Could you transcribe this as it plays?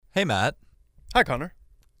Hey, Matt. Hi, Connor.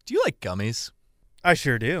 Do you like gummies? I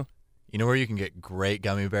sure do. You know where you can get great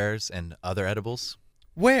gummy bears and other edibles?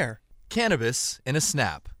 Where? Cannabis in a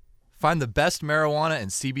snap. Find the best marijuana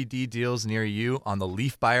and CBD deals near you on the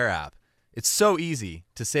Leaf Buyer app. It's so easy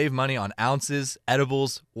to save money on ounces,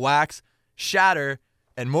 edibles, wax, shatter,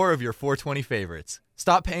 and more of your 420 favorites.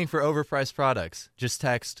 Stop paying for overpriced products. Just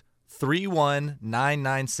text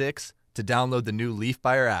 31996 to download the new Leaf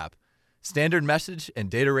Buyer app. Standard message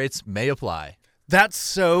and data rates may apply. That's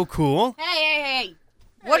so cool. Hey.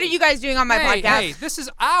 What are you guys doing on my podcast? Hey, this is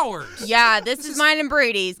ours. Yeah, this is mine and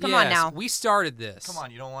Brady's. Come on now. We started this. Come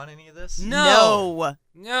on, you don't want any of this? No.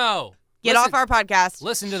 Get off our podcast.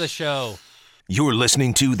 Listen to the show. You're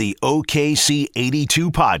listening to the OKC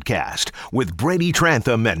 82 podcast with Brady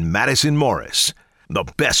Trantham and Madison Morris. The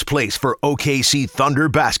best place for OKC Thunder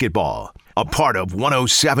basketball. A part of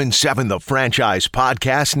 107.7 The Franchise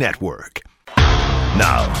Podcast Network.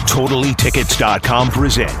 Now, TotallyTickets.com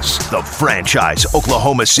presents the Franchise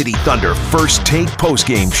Oklahoma City Thunder First Take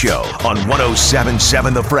Postgame Show on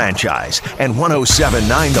 107.7 The Franchise and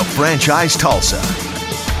 107.9 The Franchise Tulsa.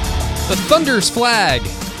 The Thunder's flag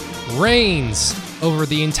reigns over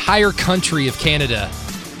the entire country of Canada.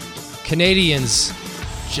 Canadians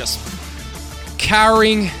just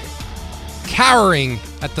cowering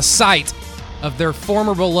at the sight of their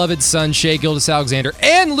former beloved son, Shai Gilgeous-Alexander,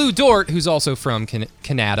 and Lou Dort, who's also from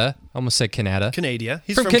Canada. Almost said Canada. Canada.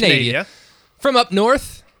 He's from from Canada. Canada. From up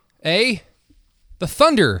north, The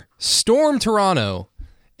Thunder storm Toronto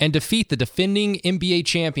and defeat the defending NBA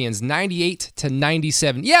champions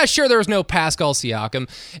 98-97. Yeah, sure, there was no Pascal Siakam,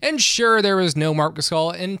 and sure, there was no Marc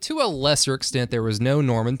Gasol, and to a lesser extent, there was no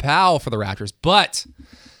Norman Powell for the Raptors, but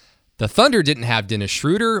the Thunder didn't have Dennis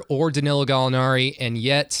Schroeder or Danilo Gallinari, and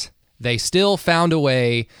yet they still found a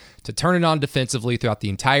way to turn it on defensively throughout the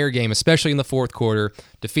entire game, especially in the fourth quarter,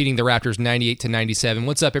 defeating the Raptors 98-97.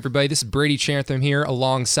 What's up, everybody? This is Brady Trantham here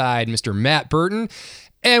alongside Mr. Matt Burton,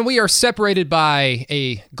 and we are separated by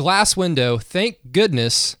a glass window, thank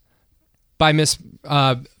goodness, by Miss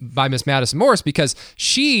Madison Morris, because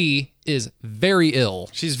she is very ill.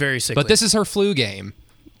 She's very sick. But this is her flu game.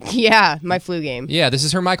 Yeah, my flu game. Yeah, this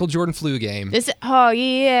is her Michael Jordan flu game.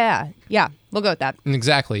 Yeah, we'll go with that.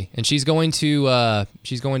 Exactly, and she's going to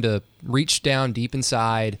reach down deep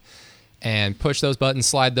inside and push those buttons,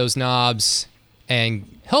 slide those knobs,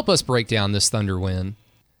 and help us break down this Thunder win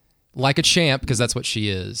like a champ, because that's what she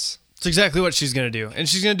is. It's exactly what she's going to do, and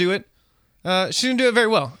she's going to do it. She's going to do it very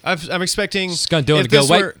well. I'm expecting. She's going to do it. Go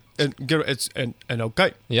wait. It's an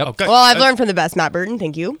okay. Yep. Okay. Well, I've learned from the best, Matt Burton.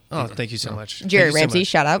 Thank you. Oh, thank you so much. Jerry Ramsey,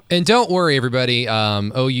 shout out. And don't worry, everybody,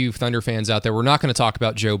 OU Thunder fans out there, we're not going to talk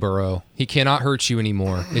about Joe Burrow. He cannot hurt you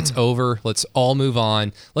anymore. It's over. Let's all move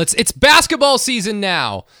on. It's basketball season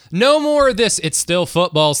now. No more of this. It's still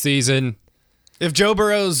football season. If Joe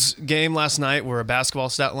Burrow's game last night were a basketball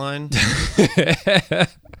stat line,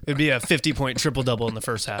 it'd be a 50-point triple-double in the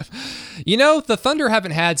first half. You know, the Thunder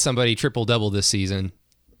haven't had somebody triple-double this season.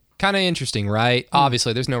 Kind of interesting, right?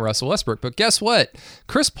 Obviously, there's no Russell Westbrook, but guess what?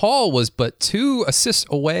 Chris Paul was but 2 assists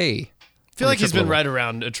away. I feel like he's been right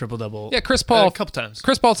around a triple-double. Yeah, Chris Paul. A couple times.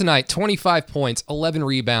 Chris Paul tonight, 25 points, 11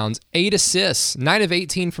 rebounds, 8 assists, 9 of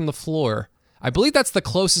 18 from the floor. I believe that's the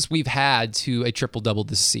closest we've had to a triple-double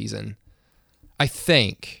this season. I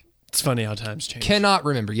think. It's funny how times change. Cannot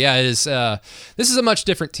remember. Yeah, it is. This is a much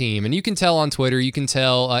different team, and you can tell on Twitter. You can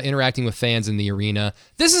tell interacting with fans in the arena.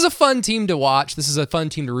 This is a fun team to watch. This is a fun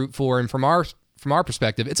team to root for, and from our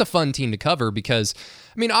perspective, it's a fun team to cover because,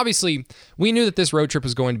 I mean, obviously, we knew that this road trip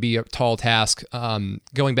was going to be a tall task.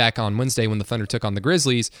 Going back on Wednesday when the Thunder took on the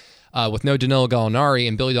Grizzlies with no Danilo Gallinari,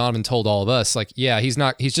 and Billy Donovan told all of us, like, yeah, he's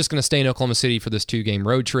just going to stay in Oklahoma City for this 2-game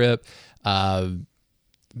road trip.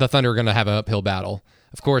 The Thunder are going to have an uphill battle.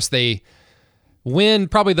 Of course, they win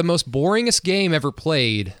probably the most boringest game ever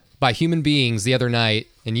played by human beings the other night,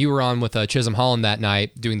 and you were on with Chisholm Holland that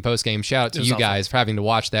night doing the postgame. Shout out to you guys for having to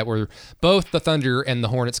watch that, where both the Thunder and the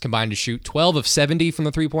Hornets combined to shoot 12 of 70 from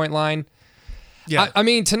the three-point line. Yeah, I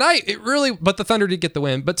mean, tonight, but the Thunder did get the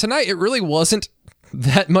win, but tonight it really wasn't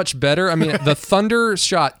that much better. I mean, the Thunder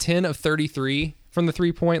shot 10 of 33 from the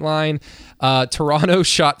three-point line. Toronto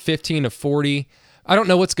shot 15 of 40. I don't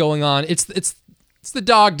know what's going on. It's the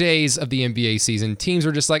dog days of the NBA season. Teams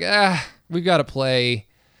are just like, we've got to play.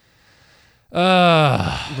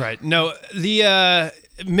 Right. No, the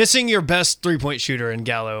missing your best three-point shooter in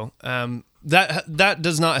Gallo, that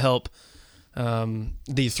does not help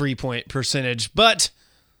the three-point percentage. But,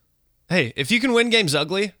 hey, if you can win games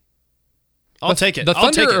ugly, I'll take it. The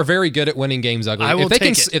Thunder are very good at winning games ugly. I will take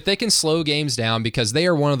it. If they can slow games down, because they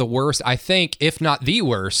are one of the worst, I think, if not the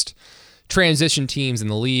worst, transition teams in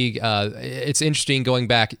the league. It's interesting going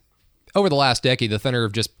back over the last decade. The Thunder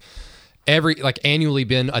have just annually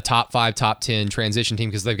been a top 5, top 10 transition team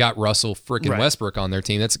because they've got Russell freaking Westbrook on their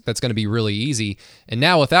team. That's going to be really easy. And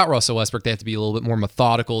now without Russell Westbrook, they have to be a little bit more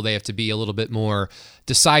methodical. They have to be a little bit more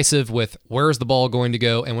decisive with where's the ball going to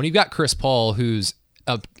go. And when you've got Chris Paul, who's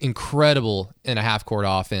incredible in a half-court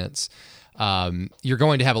offense, you're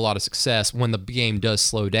going to have a lot of success when the game does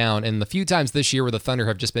slow down. And the few times this year where the Thunder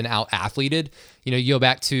have just been out-athleted, you go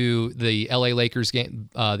back to the LA Lakers game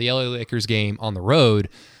on the road.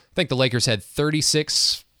 I think the Lakers had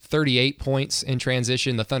 38 points in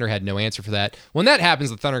transition. The Thunder had no answer for that. When that happens,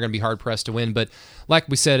 the Thunder are going to be hard-pressed to win. But like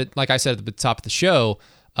I said at the top of the show,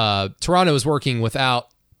 Toronto is working without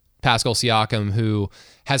Pascal Siakam, who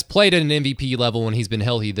has played at an MVP level when he's been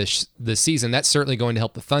healthy this season. That's certainly going to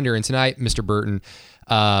help the Thunder. And tonight, Mr. Burton,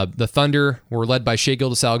 the Thunder were led by Shai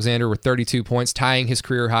Gilgeous-Alexander with 32 points, tying his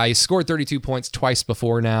career high. He scored 32 points twice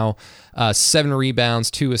before now, 7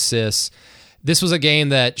 rebounds, 2 assists. This was a game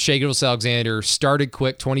that Shai Gilgeous-Alexander started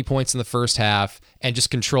quick, 20 points in the first half, and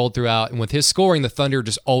just controlled throughout. And with his scoring, the Thunder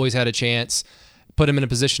just always had a chance, put him in a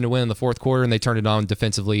position to win in the fourth quarter, and they turned it on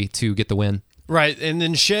defensively to get the win. Right, and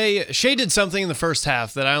then Shai did something in the first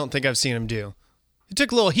half that I don't think I've seen him do. He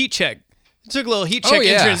took a little heat check. In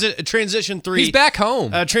transition three. He's back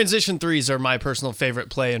home. Transition threes are my personal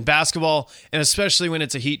favorite play in basketball, and especially when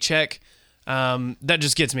it's a heat check, that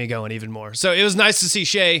just gets me going even more. So it was nice to see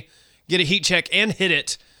Shai get a heat check and hit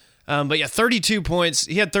it. But yeah, 32 points.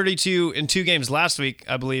 He had 32 in 2 games last week,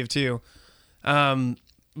 I believe, too. But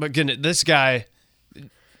goodness, this guy...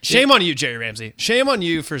 Shame on you, Jerry Ramsey. Shame on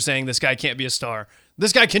you for saying this guy can't be a star.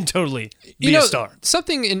 This guy can totally be a star.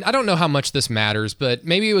 Something, and I don't know how much this matters, but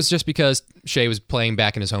maybe it was just because Shai was playing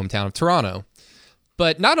back in his hometown of Toronto.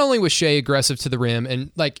 But not only was Shai aggressive to the rim, and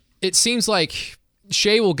it seems like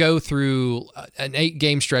Shai will go through an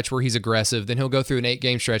 8-game stretch where he's aggressive, then he'll go through an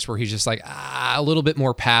 8-game stretch where he's just a little bit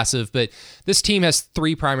more passive. But this team has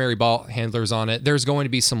 3 primary ball handlers on it. There's going to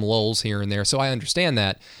be some lulls here and there, so I understand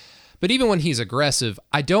that. But even when he's aggressive,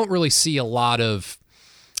 I don't really see a lot of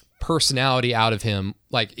personality out of him.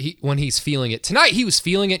 When he's feeling it. Tonight, he was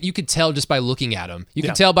feeling it. You could tell just by looking at him. You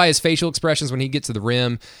could tell by his facial expressions when he gets to the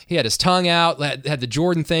rim. He had his tongue out, had the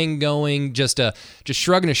Jordan thing going, just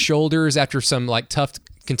shrugging his shoulders after some tough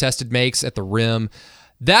contested makes at the rim.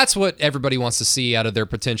 That's what everybody wants to see out of their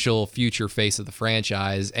potential future face of the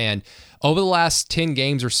franchise. And over the last 10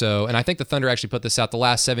 games or so, and I think the Thunder actually put this out, the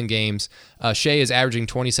last 7 games, Shai is averaging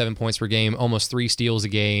 27 points per game, almost 3 steals a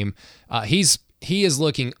game. He is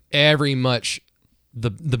looking every much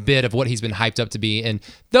the bit of what he's been hyped up to be. And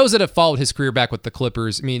those that have followed his career back with the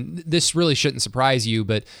Clippers, I mean, this really shouldn't surprise you,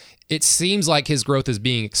 but it seems like his growth is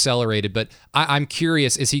being accelerated. But I'm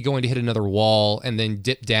curious, is he going to hit another wall and then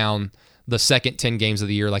dip down the second 10 games of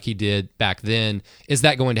the year like he did back then? Is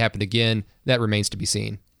that going to happen again? That remains to be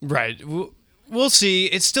seen. Right. We'll see.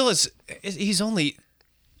 He's only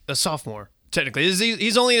a sophomore, technically.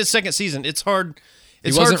 He's only in his second season. It's hard.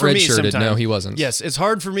 It's he wasn't hard for me redshirted. sometimes. No, he wasn't. Yes, it's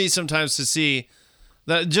hard for me sometimes to see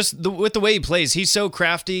that with the way he plays. He's so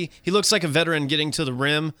crafty. He looks like a veteran getting to the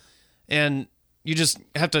rim, and you just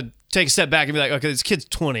have to take a step back and be like, okay, this kid's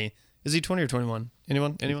 20. Is he 20 or 21?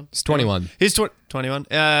 Anyone? He's 21. He's 21.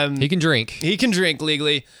 He can drink. He can drink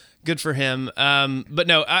legally. Good for him. But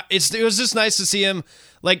no, it was just nice to see him.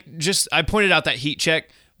 I pointed out that heat check,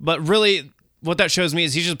 but really what that shows me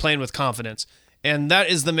is he's just playing with confidence. And that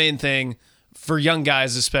is the main thing for young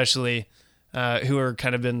guys, especially who are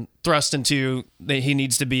kind of been thrust into that he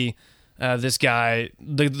needs to be this guy,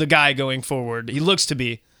 the guy going forward. He looks to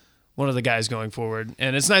be one of the guys going forward.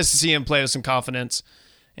 And it's nice to see him play with some confidence.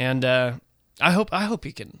 And I hope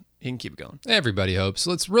he can keep going. Everybody hopes.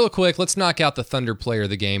 Let's knock out the Thunder player of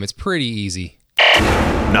the game. It's pretty easy.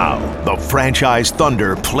 Now, the franchise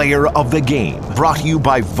Thunder player of the game, brought to you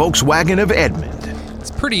by Volkswagen of Edmond.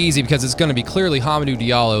 It's pretty easy because it's going to be clearly Hamidou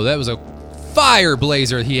Diallo. That was a fire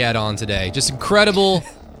blazer he had on today. Just incredible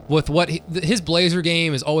with what his blazer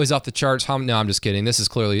game is always off the charts. No, I'm just kidding. This is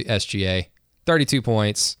clearly SGA. 32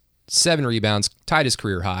 points, 7 rebounds, tied his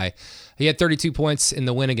career high. He had 32 points in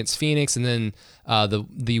the win against Phoenix, and then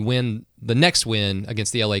the next win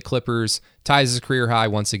against the LA Clippers ties his career high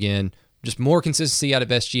once again. Just more consistency out of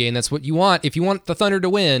SGA, and that's what you want. If you want the Thunder to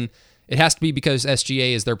win, it has to be because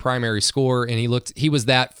SGA is their primary scorer, and he was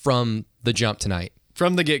that from the jump tonight.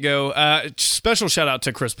 From the get-go. Special shout-out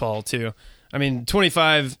to Chris Paul, too. I mean,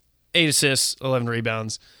 25, 8 assists, 11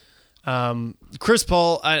 rebounds. Chris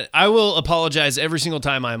Paul, I will apologize every single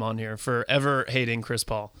time I'm on here for ever hating Chris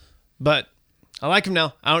Paul. But I like him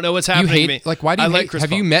now. I don't know what's happening to me. Why do you hate? Chris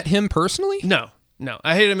Have Paul. you met him personally? No.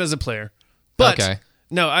 I hate him as a player. But Okay.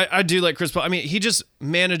 no, I do like Chris Paul. I mean, he just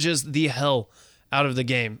manages the hell out of the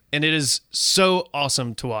game, and it is so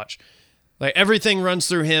awesome to watch. Like everything runs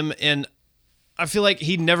through him, and I feel like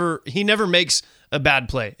he never makes a bad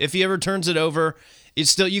play. If he ever turns it over, it's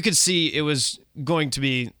still, you could see it was going to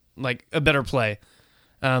be like a better play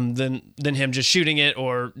than him just shooting it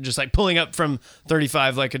or just like pulling up from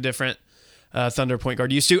 35 like a different Thunder point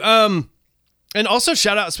guard used to. And also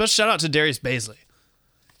special shout out to Darius Baisley.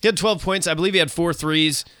 He had 12 points. I believe he had 4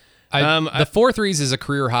 threes. The 4 threes is a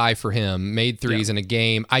career high for him. Made threes in a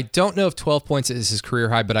game. I don't know if 12 points is his career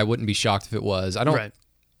high, but I wouldn't be shocked if it was.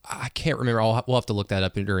 I can't remember. We'll have to look that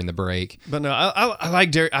up during the break. But no, I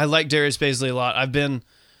like Darius Baisley a lot. I've been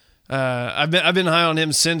high on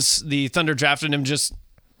him since the Thunder drafted him just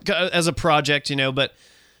as a project, But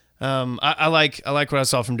I like what I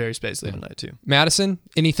saw from Darius Baisley tonight too. Madison,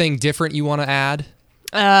 anything different you want to add?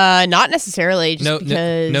 Not necessarily. Just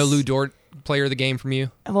because No Lou Dort player of the game from you?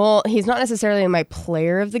 Well, he's not necessarily my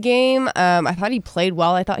player of the game. I thought he played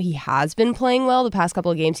well. I thought he has been playing well the past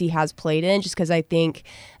couple of games he has played in, just because I think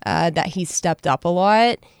that he's stepped up a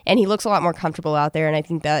lot and he looks a lot more comfortable out there. And I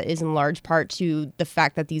think that is in large part to the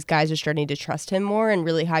fact that these guys are starting to trust him more and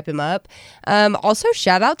really hype him up. Also,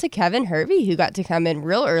 shout out to Kevin Hervey, who got to come in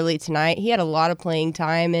real early tonight. He had a lot of playing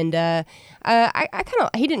time, and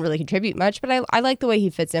he didn't really contribute much, but I like the way he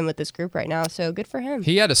fits in with this group right now. So good for him.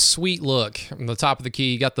 He had a sweet look on the top of the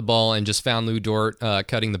key. He got the ball and just found Lou Dort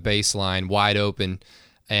cutting the baseline wide open,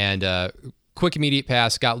 and quick immediate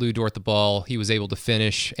pass got Lou Dort the ball. He was able to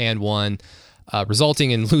finish and won,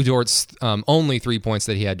 resulting in Lou Dort's only 3 points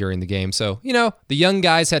that he had during the game. So, the young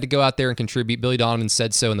guys had to go out there and contribute. Billy Donovan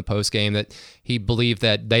said so in the postgame that he believed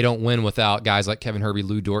that they don't win without guys like Kevin Hervey,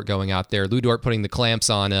 Lou Dort going out there. Lou Dort putting the clamps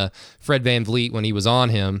on Fred VanVleet when he was on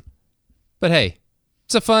him. But hey,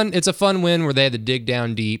 it's a fun win where they had to dig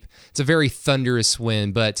down deep. It's a very thunderous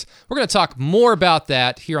win, but we're going to talk more about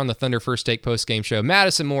that here on the Thunder First Take postgame show.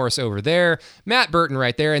 Madison Morris over there, Matt Burton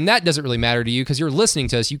right there, and that doesn't really matter to you because you're listening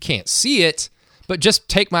to us. You can't see it, but just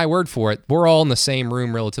take my word for it. We're all in the same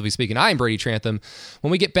room, relatively speaking. I am Brady Trantham.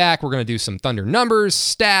 When we get back, we're going to do some Thunder numbers,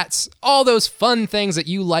 stats, all those fun things that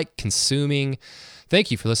you like consuming.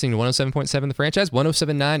 Thank you for listening to 107.7 The Franchise,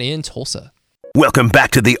 107.9 in Tulsa. Welcome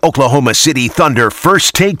back to the Oklahoma City Thunder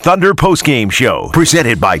First Take Thunder postgame show,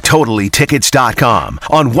 presented by TotallyTickets.com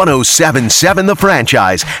on 107.7 The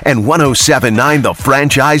Franchise and 107.9 The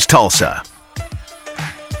Franchise Tulsa.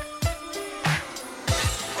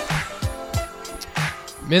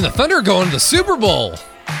 Man, the Thunder are going to the Super Bowl.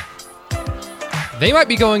 They might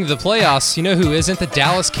be going to the playoffs. You know who isn't? The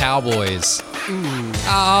Dallas Cowboys. Ooh.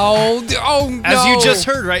 Oh no. As you just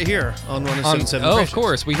heard right here on 107.7. Of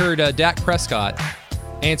course. We heard Dak Prescott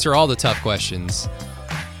answer all the tough questions.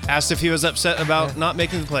 Asked if he was upset about not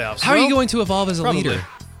making the playoffs. How are you going to evolve as a probably. leader?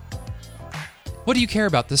 What do you care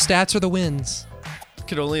about, the stats or the wins?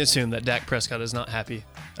 Could only assume that Dak Prescott is not happy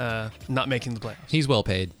not making the playoffs. He's well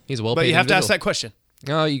paid. He's a well paid But you have to ask individual. that question.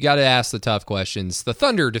 Oh, you got to ask the tough questions. The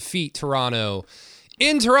Thunder defeat Toronto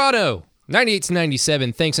in Toronto,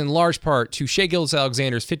 98-97, thanks in large part to Shai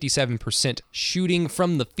Gilgeous-Alexander's 57% shooting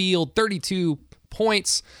from the field, 32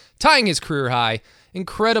 points, tying his career high.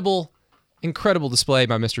 Incredible display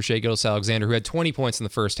by Mr. Shai Gilgeous-Alexander, who had 20 points in the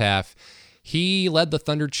first half. He led the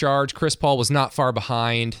Thunder charge. Chris Paul was not far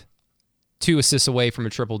behind, 2 assists away from a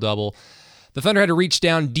triple-double. The Thunder had to reach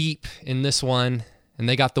down deep in this one, and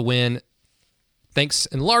they got the win. Thanks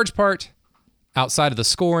in large part, outside of the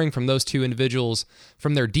scoring from those two individuals,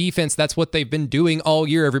 from their defense. That's what they've been doing all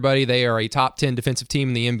year, everybody. They are a top 10 defensive team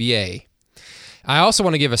in the NBA. I also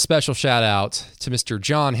want to give a special shout out to Mr.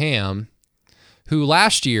 John Hamm, who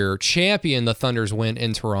last year championed the Thunder's win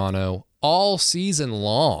in Toronto all season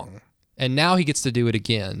long. And now he gets to do it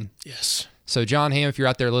again. Yes. So John Hamm, if you're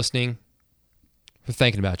out there listening, we're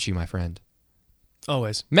thinking about you, my friend.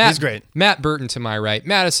 Always. He's great. Matt Burton to my right.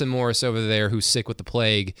 Madison Morris over there, who's sick with the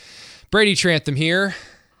plague. Brady Trantham here.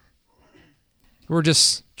 We're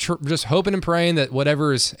just hoping and praying that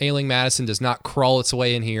whatever is ailing Madison does not crawl its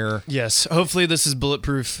way in here. Yes. Hopefully this is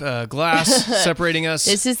bulletproof glass separating us.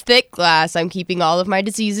 This is thick glass. I'm keeping all of my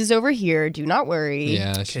diseases over here. Do not worry.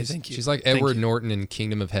 Yeah, thank you. She's like Thank Edward you. Norton in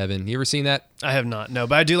Kingdom of Heaven. You ever seen that? I have not. No,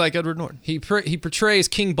 but I do like Edward Norton. He portrays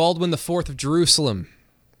King Baldwin IV of Jerusalem.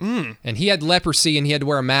 And he had leprosy, and he had to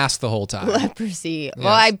wear a mask the whole time. Leprosy. Well,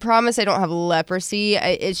 I promise I don't have leprosy.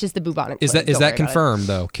 It's just the bubonic Is plague. that Don't worry about confirmed,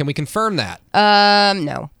 though? Can we confirm that? it.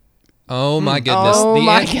 No. Oh, my goodness. Oh,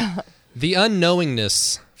 my God. The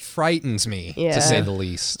unknowingness frightens me, Yeah. to say the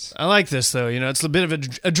least. I like this, though. It's a bit of an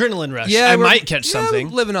adrenaline rush. Yeah, I we're- might catch yeah, something.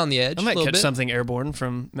 living on the edge. I might a little catch bit. something airborne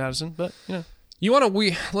from Madison, but, You want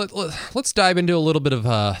to let's dive into a little bit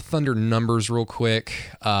of Thunder numbers real quick.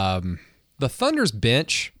 The Thunder's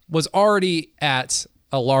bench was already at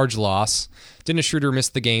a large loss. Dennis Schroeder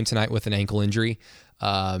missed the game tonight with an ankle injury.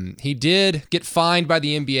 He did get fined by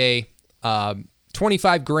the NBA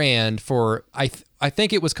 $25,000 for I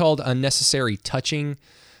think it was called unnecessary touching,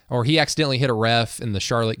 or he accidentally hit a ref in the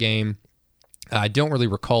Charlotte game. I don't really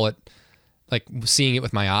recall it, like seeing it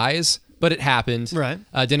with my eyes, but it happened. Right.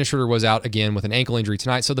 Dennis Schroeder was out again with an ankle injury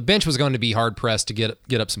tonight, so the bench was going to be hard pressed to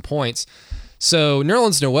get up some points. So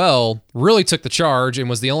Nerlens Noel really took the charge and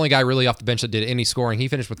was the only guy really off the bench that did any scoring. He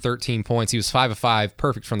finished with 13 points. He was 5 of 5,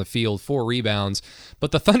 perfect from the field, 4 rebounds.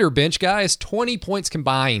 But the Thunder bench guys, 20 points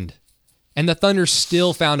combined. And the Thunder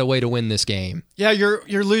still found a way to win this game. Yeah,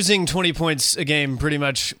 you're losing 20 points a game pretty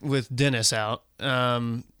much with Dennis out.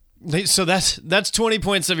 So that's 20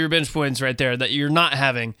 points of your bench points right there that you're not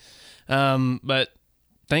having. But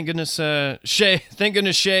thank goodness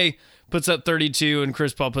Shea puts up 32 and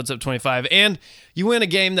Chris Paul puts up 25. And you win a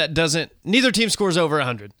game that neither team scores over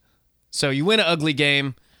 100. So you win an ugly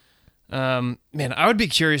game. Man, I would be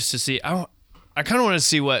curious to see. I kind of want to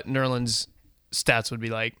see what Nerlens' stats would be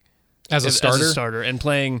like. As a starter and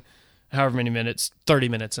playing however many minutes, 30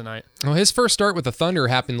 minutes a night. Well, his first start with the Thunder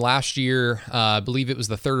happened last year. I believe it was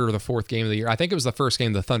the third or the fourth game of the year. I think it was the first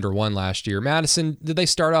game the Thunder won last year. Madison, did they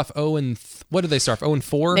start off 0-4? What did they start off,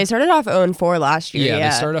 0-4? They started off 0-4 last year. Yeah,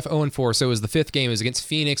 they started off 0-4. So it was the fifth game. It was against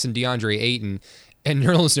Phoenix and DeAndre Ayton. And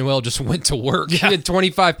Nerlens Noel just went to work. Yeah. He had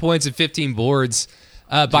 25 points and 15 boards.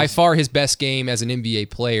 By far his best game as an NBA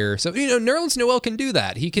player. So, Nerlens Noel can do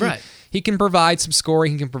that. He can provide some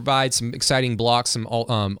scoring. He can provide some exciting blocks, some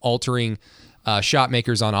altering shot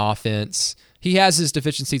makers on offense. He has his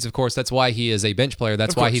deficiencies, of course. That's why he is a bench player.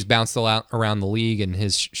 That's why he's bounced around the league in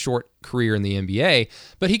his short career in the NBA.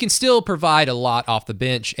 But he can still provide a lot off the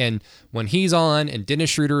bench. And when he's on and Dennis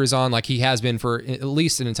Schroeder is on, like he has been for at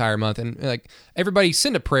least an entire month, and like everybody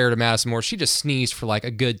send a prayer to Madison Moore. She just sneezed for like a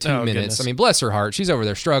good 2 minutes. Goodness. I mean, bless her heart. She's over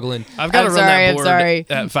there struggling. I've got to run that board at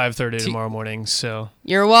 5:30 tomorrow morning. So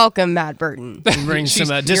you're welcome, Matt Burton. Bring some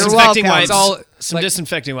disinfecting wipes. Some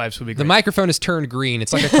disinfecting wipes would be great. The microphone has turned green.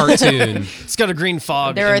 It's like a cartoon. It's got a green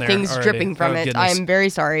fog. There are in things already. dripping from it. Goodness. I'm very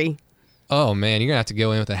sorry. Oh, man, you're going to have to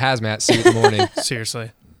go in with a hazmat suit in the morning.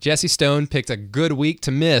 Seriously. Jessie Stone picked a good week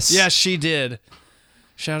to miss. Yes, she did.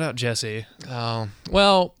 Shout out Jessie. Oh,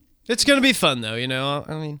 well. It's going to be fun, though, I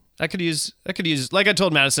mean, I could use, like I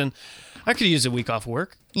told Madison, I could use a week off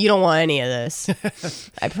work. You don't want any of this.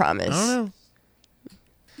 I promise. I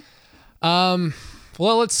don't know.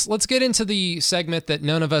 Well, let's get into the segment that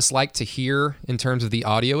none of us like to hear in terms of the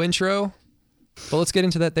audio intro. But let's get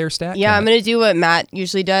into that there stat. Yeah, I'm going to do what Matt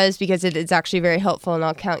usually does because it's actually very helpful, and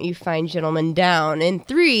I'll count you fine gentlemen down. In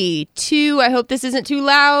 3, 2, I hope this isn't too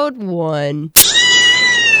loud, 1.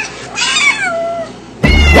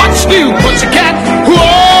 What's new, pussycat? Whoa,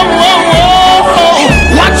 whoa, whoa,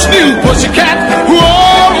 whoa. What's new, pussycat? Whoa,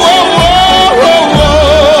 whoa, whoa, whoa, whoa.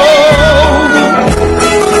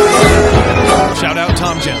 Shout out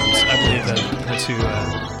Tom Jones. I believe that's who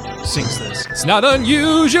sings this. It's not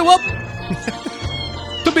unusual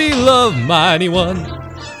to be loved by anyone.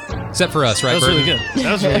 Except for us, right, That was Burton? really good.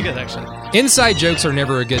 That was really good, actually. Inside jokes are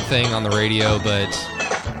never a good thing on the radio, but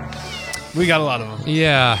We got a lot of them.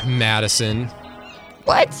 yeah, Madison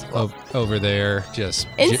What? over there just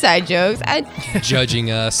Inside jokes. judging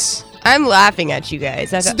us. I'm laughing at you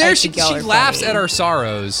guys. So there she laughs at our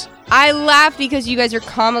sorrows. I laugh because you guys are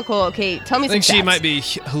comical. Okay, tell me I think some she stats. might be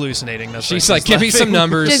hallucinating. That's why She's like, give me some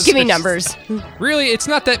numbers. Just give me numbers. Really, it's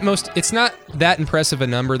not that impressive a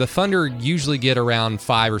number. The Thunder usually get around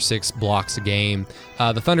 5 or 6 blocks a game.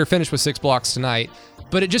 The Thunder finished with 6 blocks tonight,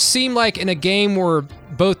 but it just seemed like in a game where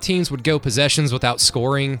both teams would go possessions without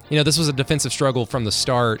scoring. This was a defensive struggle from the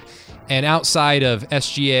start, and outside of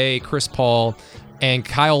SGA, Chris Paul, and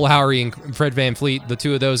Kyle Lowry and Fred VanVleet, the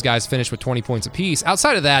two of those guys finished with 20 points apiece.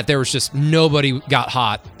 Outside of that, there was just nobody got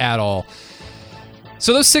hot at all.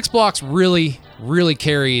 So those 6 blocks really, really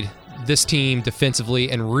carried this team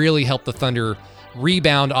defensively and really helped the Thunder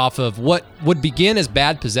rebound off of what would begin as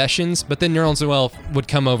bad possessions, but then Nerlens Noel would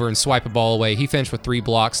come over and swipe a ball away. He finished with 3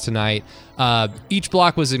 blocks tonight. Each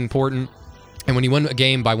block was important. And when you win a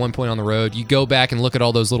game by 1 point on the road, you go back and look at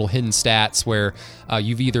all those little hidden stats where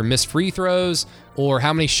you've either missed free throws or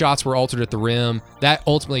how many shots were altered at the rim. That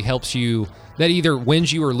ultimately helps you. That either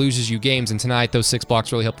wins you or loses you games. And tonight, those 6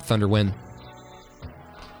 blocks really helped the Thunder win.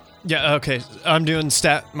 Yeah, okay. I'm doing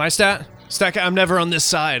my stat. I'm never on this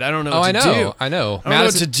side. I don't know what to do. I know. I don't know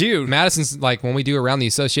what to do. Madison's like, when we do around the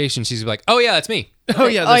association, she's like, oh, yeah, that's me. Oh,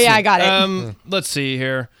 yeah. Oh, yeah, I got it. Let's see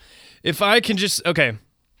here. If I can just, okay.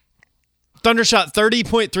 Thunder shot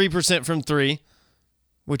 30.3% from three,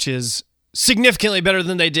 which is significantly better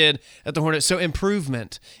than they did at the Hornets. So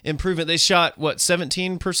improvement. They shot what,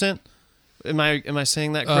 17%? Am I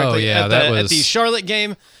saying that correctly? Oh yeah, at the Charlotte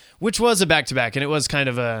game, which was a back-to-back, and it was kind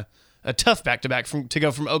of a tough back-to-back to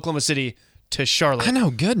go from Oklahoma City to Charlotte. I know,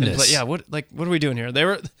 goodness. Yeah, what are we doing here?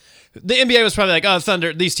 The NBA was probably like, oh,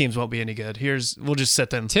 Thunder, these teams won't be any good. We'll just set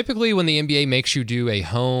them. Typically, when the NBA makes you do a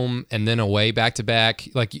home and then away back-to-back,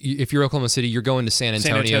 like if you're Oklahoma City, you're going to San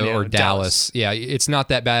Antonio or Dallas. Yeah, it's not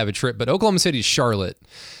that bad of a trip, but Oklahoma City's Charlotte.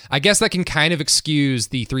 I guess that can kind of excuse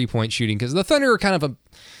the three-point shooting because the Thunder are kind of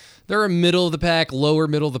they're a middle of the pack, lower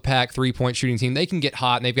middle of the pack three-point shooting team. They can get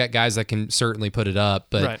hot, and they've got guys that can certainly put it up.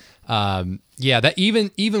 But that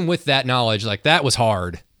even with that knowledge, like that was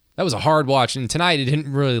hard. That was a hard watch, and tonight it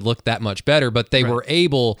didn't really look that much better, but they were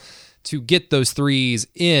able to get those threes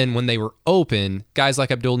in when they were open. Guys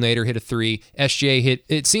like Abdul Nader hit a three. SGA hit,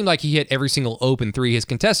 it seemed like he hit every single open three. His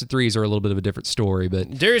contested threes are a little bit of a different story,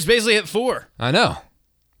 but Darius Baisley hit 4. I know.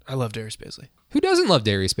 I love Darius Baisley. Who doesn't love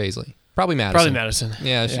Darius Baisley? Probably Madison.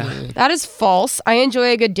 Yeah. That is false. I enjoy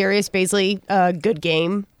a good Darius Baisley good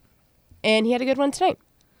game, and he had a good one tonight.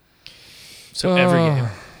 So every game.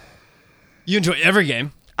 You enjoy every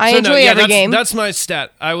game. I enjoy every game. That's my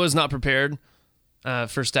stat. I was not prepared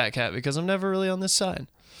for StatCat because I'm never really on this side.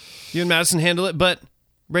 You and Madison handle it, but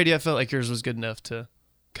Brady, I felt like yours was good enough to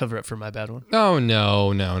cover up for my bad one. Oh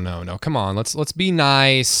no. Come on, let's be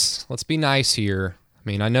nice. Let's be nice here. I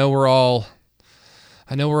mean, I know we're all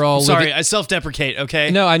sorry, I self-deprecate, okay?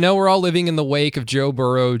 No, I know we're all living in the wake of Joe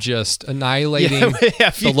Burrow just annihilating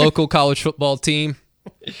the local college football team,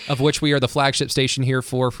 of which we are the flagship station here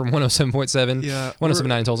from 107.7,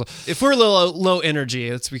 107.9 Tulsa. If we're a little low energy,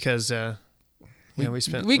 it's because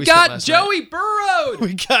we got Joey Burrowed.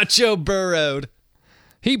 We got Joe Burrowed.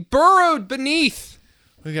 He burrowed beneath.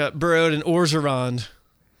 We got Burrowed and Orgeron.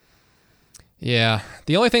 Yeah.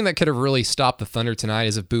 The only thing that could have really stopped the Thunder tonight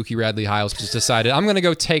is if Buki Radley-Hiles just decided, I'm going to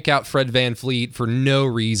go take out Fred VanVleet for no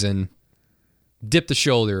reason. Dip the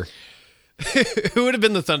shoulder. Who would have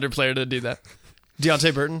been the Thunder player to do that?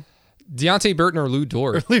 Deontay Burton? Deontay Burton or Lou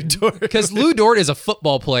Dort? Lou Dort. Because Lou Dort is a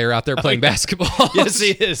football player out there playing basketball. Yes,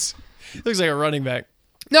 he is. He looks like a running back.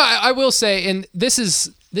 No, I will say, and this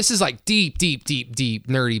is like deep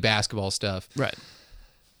nerdy basketball stuff. Right.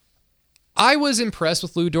 I was impressed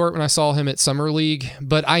with Lou Dort when I saw him at Summer League,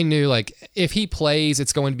 but I knew like if he plays,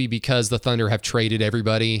 it's going to be because the Thunder have traded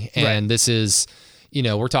everybody, and this is,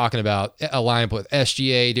 we're talking about a lineup with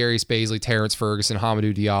SGA, Darius Baisley, Terrence Ferguson,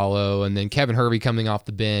 Hamidou Diallo, and then Kevin Hervey coming off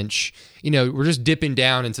the bench. We're just dipping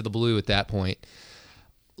down into the blue at that point.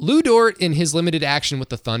 Lou Dort in his limited action with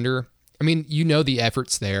the Thunder, I mean, the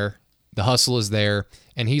effort's there. The hustle is there,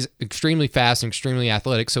 and he's extremely fast and extremely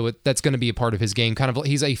athletic, so that's going to be a part of his game.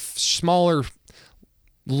 He's a smaller,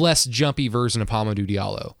 less jumpy version of Hamidou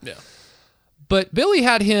Diallo. Yeah. But Billy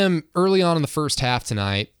had him early on in the first half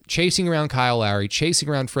tonight, chasing around Kyle Lowry, chasing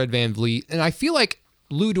around Fred VanVleet, and I feel like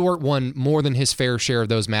Lou Dort won more than his fair share of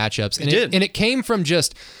those matchups. And it came from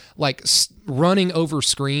just like running over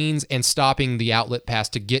screens and stopping the outlet pass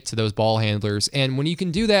to get to those ball handlers. And when you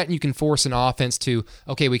can do that and you can force an offense to,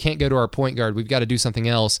 okay, we can't go to our point guard, we've got to do something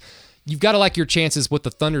else. You've got to like your chances with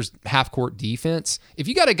the Thunder's half-court defense. If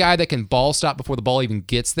you got a guy that can ball stop before the ball even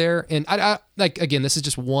gets there, and I again, this is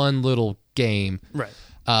just one little game. Right.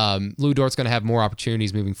 Lou Dort's going to have more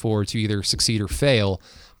opportunities moving forward to either succeed or fail.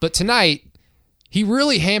 But tonight, he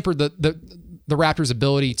really hampered the Raptors'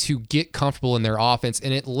 ability to get comfortable in their offense,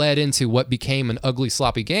 and it led into what became an ugly,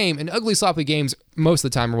 sloppy game. And ugly, sloppy games, most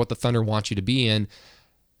of the time, are what the Thunder want you to be in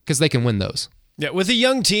because they can win those. Yeah, with a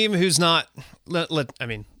young team who's not, let's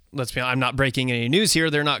be honest, I'm not breaking any news here.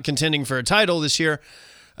 They're not contending for a title this year.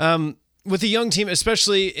 With a young team,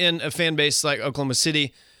 especially in a fan base like Oklahoma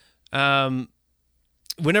City,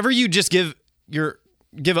 whenever you just give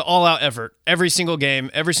an all-out effort every single game,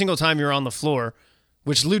 every single time you're on the floor,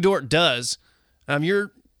 which Lou Dort does,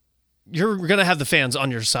 you're going to have the fans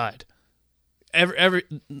on your side.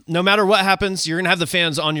 No matter what happens, you're going to have the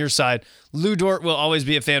fans on your side. Lou Dort will always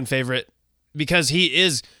be a fan favorite because he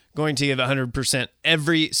is going to give 100%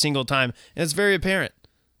 every single time, and it's very apparent.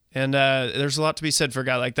 And there's a lot to be said for a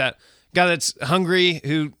guy like that. Guy that's hungry,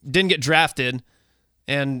 who didn't get drafted,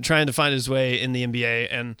 and trying to find his way in the NBA.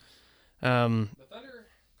 And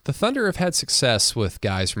the Thunder have had success with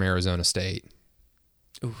guys from Arizona State.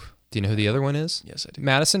 Ooh. Do you know who the other one is? Yes, I do.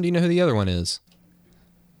 Madison, do you know who the other one is?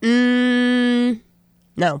 No.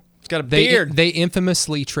 He's got a beard. They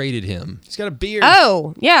infamously traded him. He's got a beard.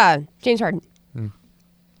 Oh, yeah. James Harden.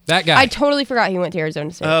 That guy. I totally forgot he went to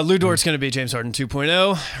Arizona State. Lou Dort's going to be James Harden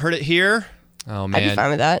 2.0. Heard it here. Oh, I'd be man. fine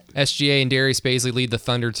with that. SGA and Darius Baisley lead the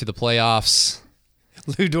Thunder to the playoffs.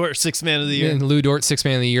 Lou Dort, 6th man of the year. And Lou Dort, 6th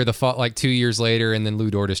man of the year, like 2 years later, and then Lou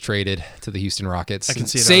Dort is traded to the Houston Rockets. I can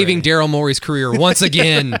see it saving Daryl Morey's career once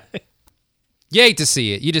again. You hate to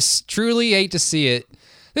see it. You just truly hate to see it.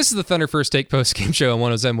 This is the Thunder First Take post-game show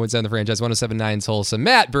on 107.7 The Franchise, 107.9 Tulsa.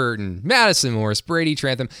 Matt Burton, Madison Morris, Brady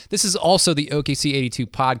Trantham. This is also the OKC 82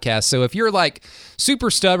 podcast. So if you're like super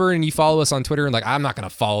stubborn and you follow us on Twitter and like, I'm not going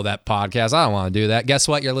to follow that podcast, I don't want to do that. Guess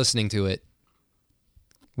what? You're listening to it.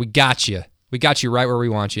 We got you. We got you right where we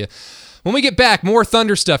want you. When we get back, more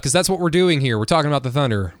Thunder stuff, because that's what we're doing here. We're talking about the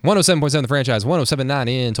Thunder. 107.7 The Franchise, 107.9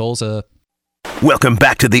 in Tulsa. Welcome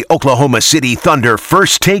back to the Oklahoma City Thunder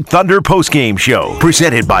First Take Thunder postgame show,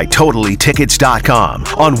 presented by TotallyTickets.com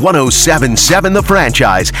on 107.7 The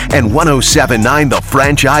Franchise and 107.9 The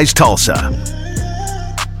Franchise Tulsa.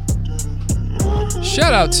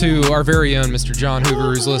 Shout out to our very own Mr. John Hoover,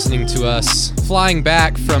 who's listening to us, flying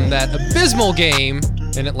back from that abysmal game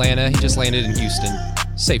in Atlanta. He just landed in Houston.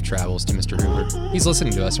 Safe travels to Mr. Hoover. He's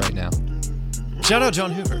listening to us right now. Shout out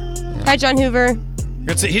John Hoover. Hi, John Hoover.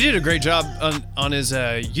 He did a great job on his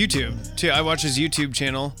YouTube too. I watch his YouTube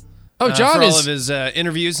channel. Oh, John for is all of his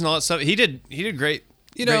interviews and all that stuff. He did great.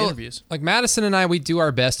 You great know, interviews. like Madison and I, we do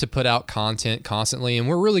our best to put out content constantly, and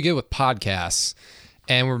we're really good with podcasts.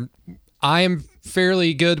 And I am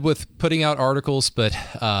fairly good with putting out articles, but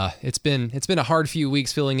it's been a hard few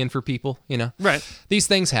weeks filling in for people. You know, Right. These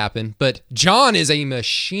things happen. But John is a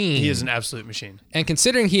machine. He is an absolute machine. And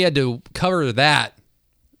considering he had to cover that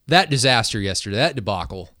disaster yesterday, that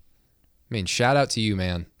debacle, I mean, shout out to you,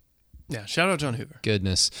 man. Yeah, shout out John Hoover.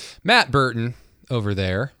 Goodness. Matt Burton over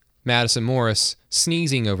there, Madison Morris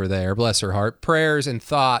sneezing over there, bless her heart. Prayers and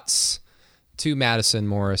thoughts to Madison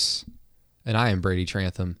Morris. And I am Brady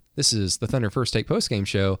Trantham. This is the Thunder First Take postgame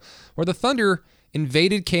show, where the Thunder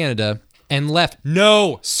invaded Canada and left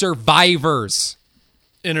no survivors.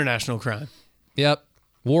 International crime. Yep.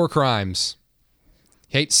 War crimes.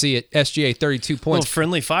 Hate to see it. SGA 32 A little points.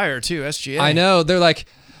 friendly fire too. SGA. I know. They're like,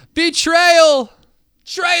 betrayal!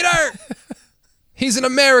 Traitor! He's an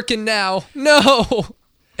American now. No!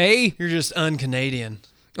 You're just un-Canadian.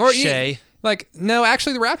 Or Shay. No,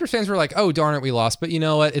 actually, the Raptors fans were like, oh, darn it, we lost. But you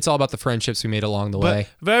know what? It's all about the friendships we made along the way.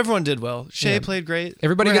 But everyone did well. Shay played great.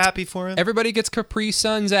 Everybody We're gets happy for him. Everybody gets Capri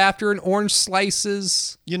Suns after and orange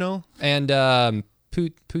slices. You know? And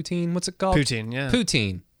poutine. What's it called? Poutine, yeah.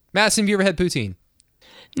 Poutine. Madison, have you ever had poutine?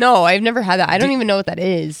 No, I've never had that. I don't even know what that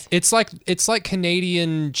is. It's like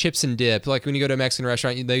Canadian chips and dip. Like when you go to a Mexican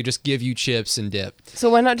restaurant, they just give you chips and dip. So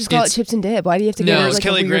why not just call it chips and dip? Why do you have to No, give it it's like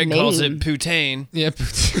Kelly a weird Gregg calls it name? poutine. Yeah.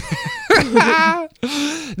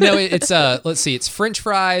 No, it's let's see. It's French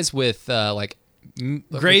fries with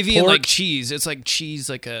Gravy and pork. like cheese. It's like cheese,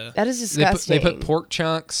 like a. That is disgusting. They put pork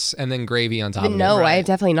chunks and then gravy on top But of no, it. I've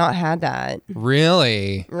definitely not had that.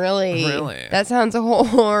 Really? Really? That sounds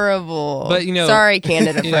horrible. But, you know- sorry,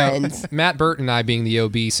 Canada You know, friends. Matt Burt and I, being the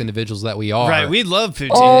obese individuals that we are. Right, we love poutine.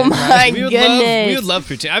 Oh my we would goodness. we would love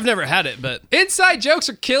poutine. I've never had it, but Inside jokes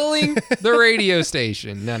are killing the radio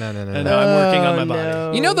station. No. I know I'm working on my body.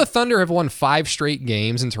 no. You know the Thunder have won 5 straight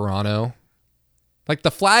games in Toronto? Like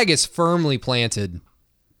the flag is firmly planted.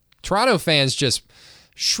 Toronto fans just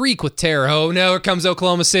shriek with terror. Oh no, here comes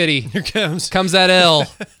Oklahoma City. Here comes That L.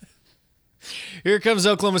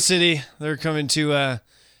 Oklahoma City. They're coming to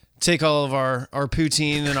take all of our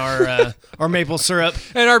poutine and our maple syrup.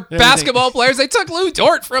 And our basketball players, they took Lou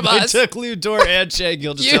Dort from They us. took Lou Dort and Shai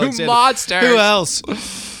Gilgeous-Alexander. You monsters. Who else?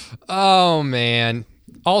 Oh, man.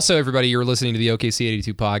 Also, everybody, you're listening to the OKC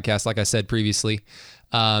 82 podcast, like I said previously.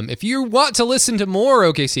 If you want to listen to more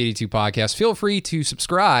OKC 82 podcasts, feel free to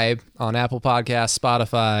subscribe on Apple Podcasts,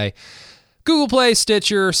 Spotify, Google Play,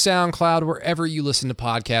 Stitcher, SoundCloud, wherever you listen to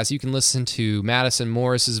podcasts. You can listen to Madison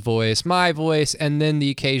Morris's voice, my voice, and then the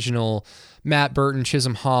occasional Matt Burton,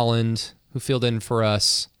 Chisholm Holland, who filled in for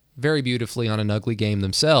us very beautifully on an ugly game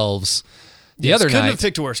themselves. The other couldn't night, have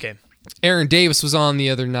picked a worse game. Aaron Davis was on the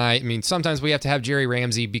other night. I mean, sometimes we have to have Jerry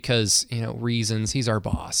Ramsey because, reasons. He's our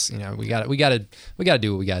boss. We got to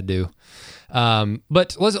do what we got to do.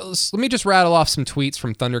 But let me just rattle off some tweets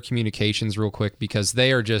from Thunder Communications real quick, because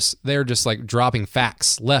they're just like dropping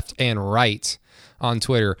facts left and right on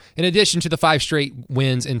Twitter. In addition to the 5 straight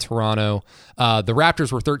wins in Toronto, the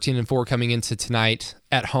Raptors were 13-4 coming into tonight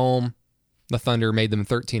at home. The Thunder made them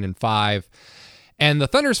 13-5. And the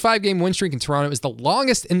Thunder's 5-game win streak in Toronto is the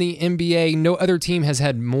longest in the NBA. No other team has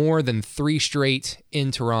had more than 3 straight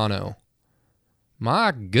in Toronto.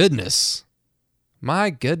 My goodness,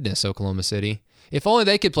 Oklahoma City. If only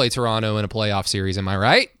they could play Toronto in a playoff series, am I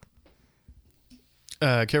right?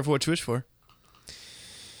 Careful what you wish for.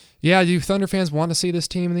 Yeah, do Thunder fans want to see this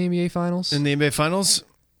team in the NBA Finals? In the NBA Finals?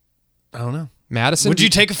 I don't know. Madison? Would you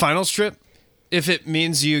take a finals trip if it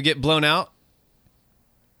means you get blown out?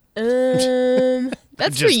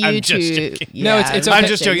 That's for you I'm just to. joking. No, it's okay. I'm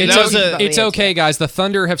just joking. It's, That was okay. a- It's okay, guys. The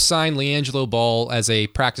Thunder have signed LiAngelo Ball as a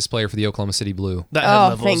practice player for the Oklahoma City Blue. That had Oh,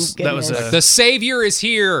 levels. thank That was goodness. The savior is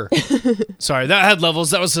here. sorry. That had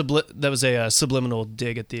levels. That was a subliminal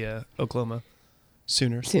dig at the Oklahoma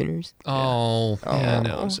Sooners. Oh, Yeah,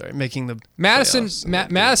 no, sorry. Making the Madison. playoffs.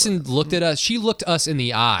 Madison looked at us. She looked us in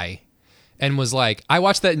the eye, and was like, "I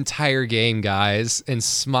watched that entire game, guys," and and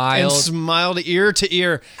smiled. smiled ear to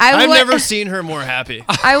ear. I I've wa- never seen her more happy.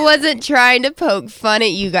 I wasn't trying to poke fun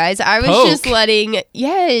at you guys. I was just letting.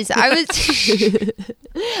 Yes, I was.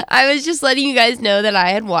 I was just letting you guys know that I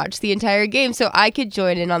had watched the entire game, so I could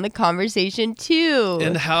join in on the conversation too.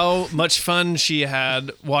 And how much fun she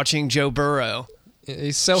had watching Joe Burrow.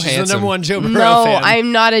 He's so She's handsome. the number one Joe Burrow no, fan.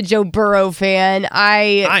 I'm not a Joe Burrow fan. I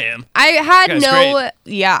am. I had Guy's no. great.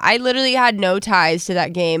 Yeah, I literally had no ties to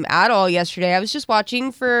that game at all yesterday. I was just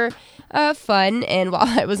watching for fun, and while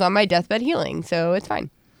I was on my deathbed healing, so it's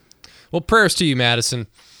fine. Well, prayers to you, Madison.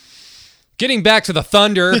 Getting back to the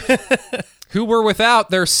Thunder, who were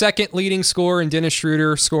without their second leading scorer in Dennis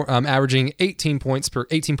Schroeder, averaging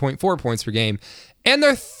 18.4 points per game, and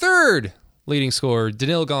their third leading scorer,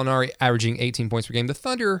 Danilo Gallinari, averaging 18 points per game. The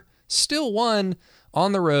Thunder still won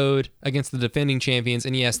on the road against the defending champions,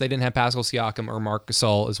 and yes, they didn't have Pascal Siakam or Marc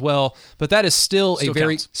Gasol as well, but that is still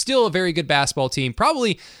a very good basketball team.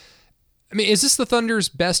 Probably. I mean, is this the Thunder's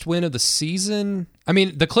best win of the season? I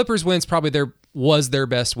mean, the Clippers win's probably was their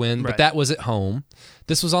best win, but Right. that was at home.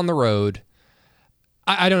 This was on the road.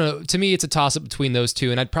 I don't know. To me, it's a toss-up between those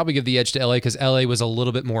two, and I'd probably give the edge to LA because LA was a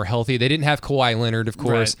little bit more healthy. They didn't have Kawhi Leonard, of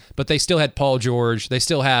course, Right. but they still had Paul George. They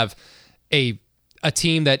still have a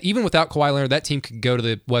team that, even without Kawhi Leonard, that team could go to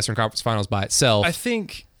the Western Conference Finals by itself. I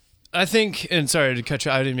think, and sorry to cut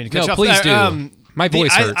you. I didn't mean to cut you No, off. please do. My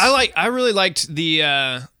voice hurts. I really liked the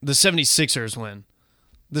 76ers win.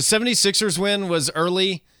 The 76ers win was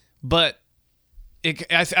early, but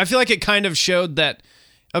I feel like it kind of showed that,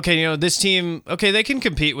 okay, you know, this team, okay, they can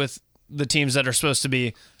compete with the teams that are supposed to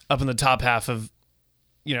be up in the top half of,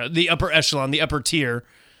 you know, the upper echelon, the upper tier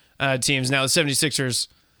teams. Now the 76ers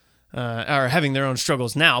are having their own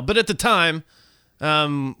struggles now, but at the time,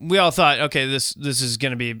 we all thought, okay, this is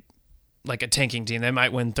going to be like a tanking team. They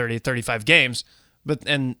might win 30, 35 games,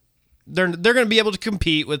 and they're going to be able to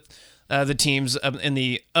compete with the teams in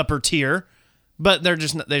the upper tier, but they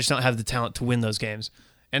just don't have the talent to win those games.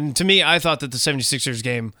 And to me, I thought that the 76ers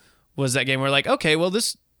game was that game where, like, okay, well,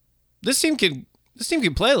 this team can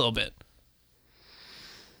play a little bit.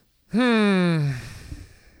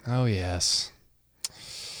 Oh, yes.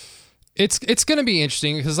 It's going to be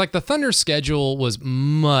interesting because, like, the Thunder's schedule was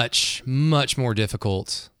much, much more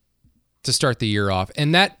difficult to start the year off,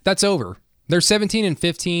 and that's over. They're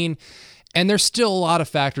 17-15, and there's still a lot of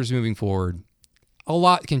factors moving forward. A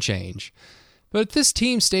lot can change. But if this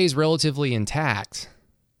team stays relatively intact,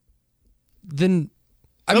 then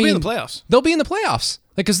They'll be in the playoffs. They'll be in the playoffs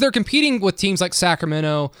because they're competing with teams like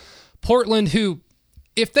Sacramento, Portland, who,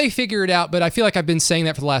 if they figure it out, but I feel like I've been saying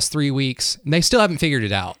that for the last 3 weeks, and they still haven't figured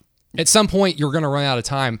it out. At some point, you're going to run out of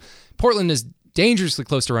time. Portland is dangerously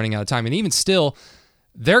close to running out of time, and even still,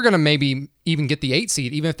 they're going to maybe even get the 8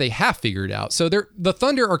 seed, even if they have figured it out. So the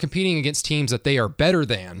Thunder are competing against teams that they are better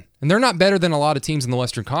than, and they're not better than a lot of teams in the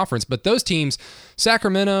Western Conference, but those teams,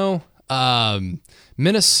 Sacramento,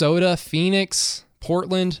 Minnesota, Phoenix,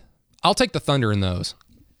 Portland, I'll take the Thunder in those.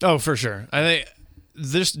 Oh, for sure. I think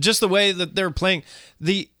this just the way that they're playing.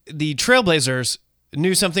 The Trailblazers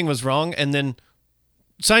knew something was wrong and then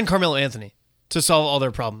signed Carmelo Anthony to solve all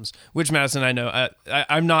their problems. Which, Madison, I know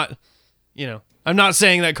I'm not, I'm not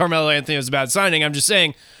saying that Carmelo Anthony was a bad signing. I'm just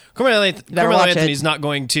saying Carmelo Anthony's not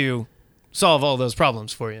going to solve all those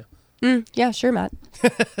problems for you. Yeah, sure, Matt.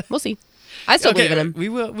 We'll see. I still believe in him. We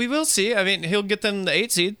will see. I mean, he'll get them the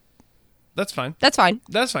 8 seed. That's fine. That's fine.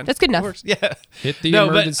 That's fine. That's good It enough. works. Yeah. Hit the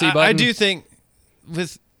emergency but button. I do think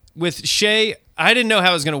with Shea, I didn't know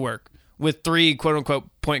how it was going to work with 3 quote unquote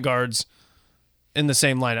point guards in the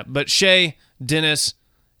same lineup. But Shea, Dennis,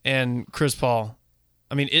 and Chris Paul,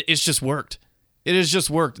 I mean, it's just worked. It has just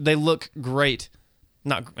worked. They look great.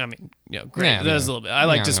 Great. Yeah, That is a little bit. I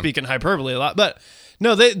like to Yeah. speak in hyperbole a lot, but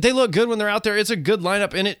no, they look good when they're out there. It's a good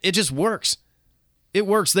lineup, and it just works. It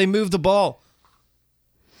works. They move the ball.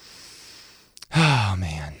 Oh,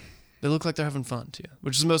 man. They look like they're having fun too,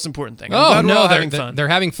 which is the most important thing. Oh, no, having fun. they're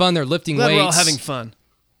having fun. They're lifting Glad weights. we're all having fun,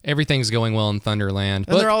 Everything's going well in Thunderland.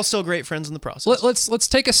 and they're all still great friends in the process. Let's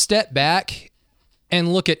take a step back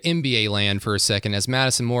and look at NBA land for a second as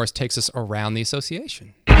Madison Morris takes us around the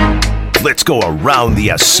association. Let's go around the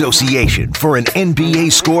association for an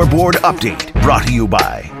NBA scoreboard update. Brought to you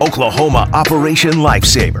by Oklahoma Operation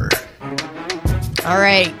Lifesaver. All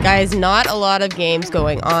right, guys, not a lot of games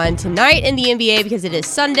going on tonight in the NBA because it is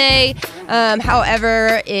Sunday.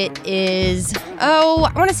 However, it is, I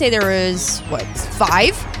want to say there was,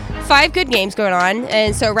 five good games going on.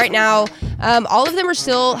 And so right now, all of them are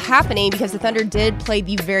still happening because the Thunder did play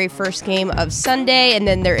the very first game of Sunday, and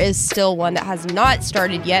then there is still one that has not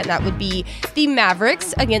started yet, and that would be the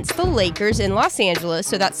Mavericks against the Lakers in Los Angeles.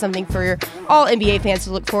 So that's something for all NBA fans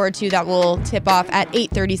to look forward to. That will tip off at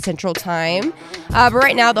 8:30 Central Time. But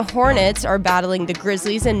right now, the Hornets are battling the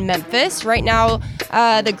Grizzlies in Memphis. Right now,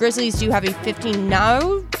 the Grizzlies do have a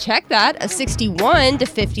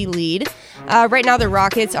 61-50 lead. Right now, the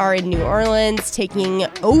Rockets are in New Orleans taking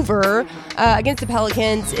over against the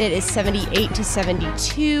Pelicans. It is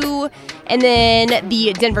 78-72. And then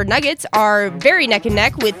the Denver Nuggets are very neck and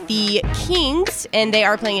neck with the Kings, and they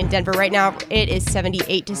are playing in Denver right now. It is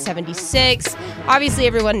 78-76. Obviously,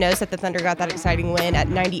 everyone knows that the Thunder got that exciting win at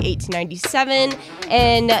 98-97,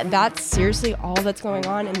 and that's seriously all that's going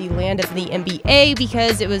on in the land of the NBA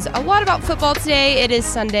because it was a lot about football today. It is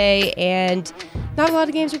Sunday, and not a lot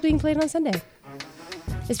of games are being played on Sunday.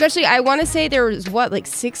 Especially, I want to say there was,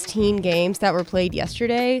 16 games that were played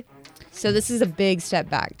yesterday. So this is a big step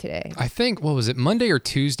back today. I think, what was it, Monday or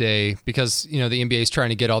Tuesday? Because, the NBA is trying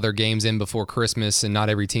to get all their games in before Christmas, and not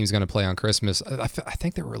every team's going to play on Christmas. I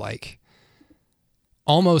think there were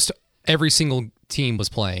almost every single team was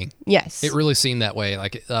playing. Yes. It really seemed that way.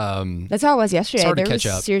 That's how it was yesterday. It's hard to there catch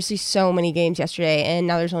was up. Seriously so many games yesterday, and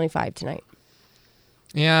now there's only 5 tonight.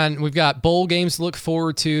 And we've got bowl games to look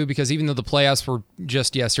forward to because even though the playoffs were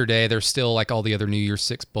just yesterday, there's still like all the other New Year's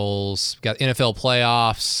Six bowls. We've got NFL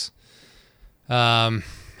playoffs.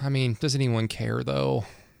 Does anyone care though?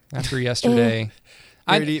 After yesterday,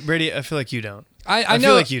 Brady, I feel like you don't. I know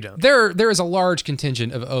feel like you don't. There is a large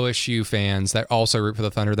contingent of OSU fans that also root for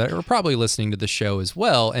the Thunder that are probably listening to the show as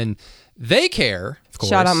well, and they care. Of course,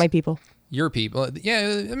 Shout out my people. Your people,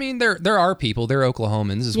 yeah. There are people. They're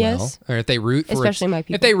Oklahomans as well. Yes. Or if they root for, especially my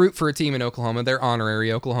people. If they root for a team in Oklahoma, they're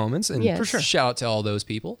honorary Oklahomans, and Yes. for sure, shout out to all those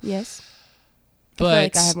people. Yes. But I feel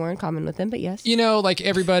like I have more in common with them, but yes. like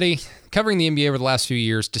everybody covering the NBA over the last few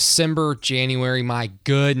years, December, January, my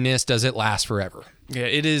goodness, does it last forever? Yeah,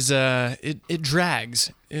 it is. It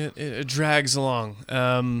drags. It drags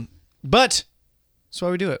along. But that's why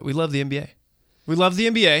we do it. We love the NBA. We love the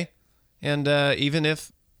NBA, and even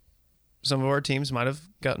if some of our teams might have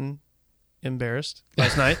gotten embarrassed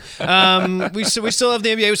last night, we still love the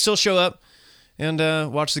NBA. We still show up and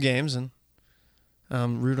watch the games and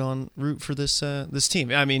root for this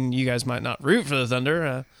team. I mean, you guys might not root for the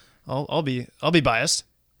Thunder. I'll be biased.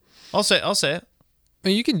 I'll say it. I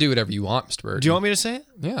mean, you can do whatever you want, Mr. Bird. Do you want me to say it?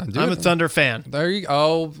 Yeah, I'm a Thunder fan. There you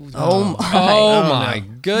go. Oh my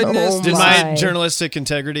goodness. Oh Did my. my journalistic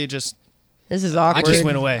integrity just This is awkward.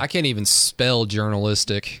 went away? I can't even spell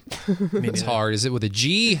journalistic. It's hard. Is it with a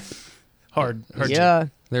G? Hard. Yeah.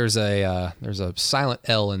 There's a silent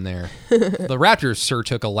L in there. The Raptors sure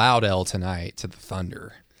took a loud L tonight to the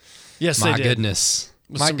Thunder. Yes, My they did. goodness.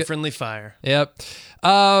 With some friendly fire. Yep.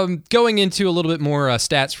 Going into a little bit more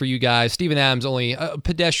stats for you guys. Steven Adams, only a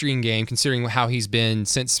pedestrian game considering how he's been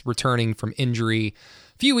since returning from injury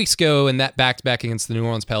a few weeks ago and that back-to-back against the New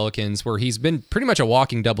Orleans Pelicans where he's been pretty much a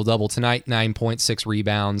walking double-double tonight, 9.6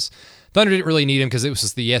 rebounds. Thunder didn't really need him because it was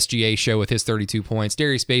just the SGA show with his 32 points.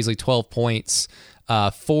 Darius Bazley, 12 points,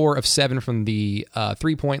 4 of 7 from the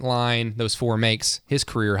three-point line. Those 4 makes his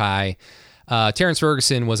career high. Terrence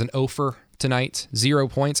Ferguson was an 0 for tonight, 0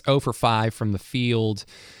 points, 0 for 5 from the field.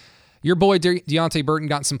 Your boy Deontay Burton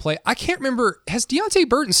got some play. I can't remember. Has Deontay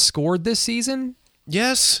Burton scored this season?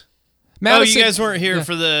 Yes. Madison, you guys weren't here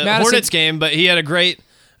for the Hornets game, but he had a great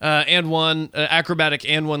acrobatic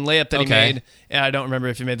and one layup that he made. I don't remember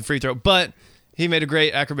if he made the free throw, but he made a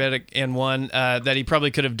great acrobatic and one that he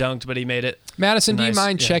probably could have dunked, but he made it. Madison, nice. do you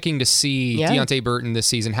mind checking to see Deontay Burton this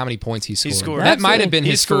season, how many points he scored? He scored. That might have been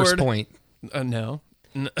He his first scored. point. No.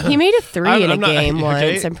 He made a 3 in a I'm not- game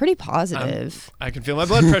okay. once. I'm pretty positive. I can feel my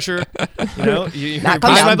blood pressure. You're Not pushing calm my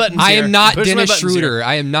down. buttons I here. am not Pushing my Dennis buttons here. Schroeder.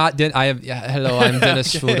 I am not. Hello, I'm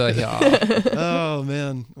Dennis Schroeder. Yeah. Oh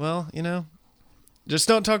man. Well, just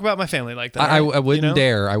don't talk about my family like that. I all right? wouldn't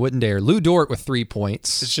dare. I wouldn't dare. Lou Dort with 3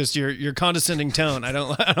 points. It's just your condescending tone. I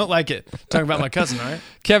don't like it. Talk about my cousin, all right?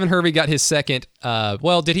 Kevin Hervey got his second.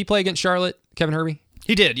 Did he play against Charlotte? Kevin Hervey?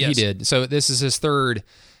 He did. Yes, He did. So this is his third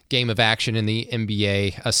game of action in the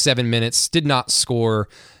NBA. 7 minutes. Did not score.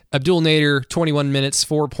 Abdul Nader, 21 minutes,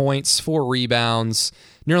 4 points, 4 rebounds.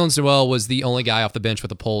 Nerlens Noel was the only guy off the bench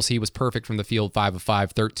with a pulse. He was perfect from the field, 5 of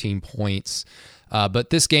 5, 13 points. But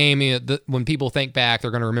this game, when people think back,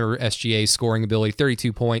 they're going to remember SGA's scoring ability,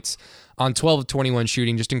 32 points on 12 of 21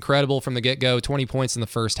 shooting. Just incredible from the get-go, 20 points in the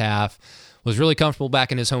first half. Was really comfortable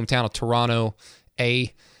back in his hometown of Toronto,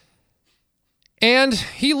 And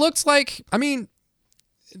he looks like, I mean,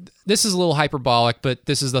 this is a little hyperbolic, but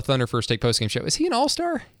this is the Thunder First Take postgame show. Is he an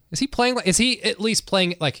all-star? Is he at least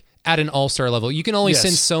playing like at an all-star level? You can only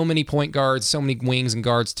send so many point guards, so many wings and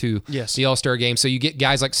guards to the all-star game. So you get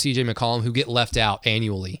guys like CJ McCollum who get left out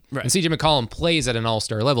annually. Right. And CJ McCollum plays at an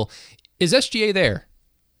all-star level. Is SGA there?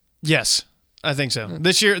 Yes, I think so.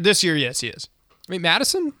 This year, yes, he is. I mean,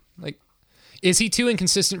 Madison, like, is he too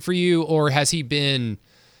inconsistent for you, or has he been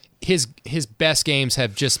his best games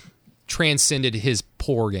have just transcended his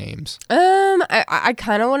poor games? I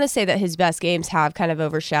kind of want to say that his best games have kind of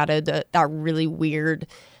overshadowed that really weird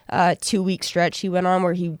 2-week stretch he went on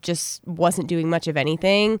where he just wasn't doing much of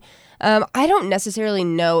anything. I don't necessarily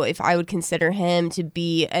know if I would consider him to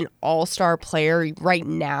be an all-star player right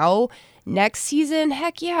now. Next season,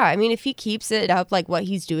 heck yeah. I mean, if he keeps it up like what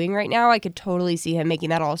he's doing right now, I could totally see him making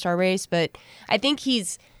that all-star race. But I think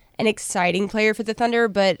he's an exciting player for the Thunder.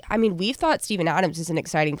 But, I mean, we've thought Steven Adams is an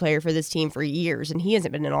exciting player for this team for years, and he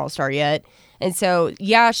hasn't been an all-star yet. And so,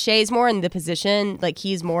 yeah, Shea's more in the position. Like,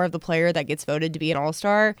 he's more of the player that gets voted to be an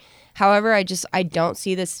all-star. However, I don't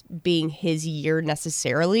see this being his year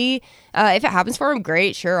necessarily. If it happens for him,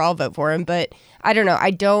 great. Sure, I'll vote for him. But I don't know.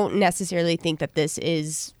 I don't necessarily think that this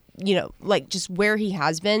is, like just where he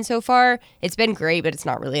has been so far. It's been great, but it's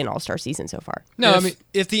not really an all-star season so far. No, I mean,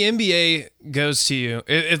 if the NBA goes to you,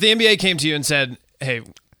 if the NBA came to you and said, hey,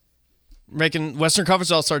 making Western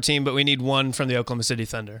Conference all-star team, but we need one from the Oklahoma City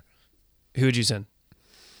Thunder, who would you send?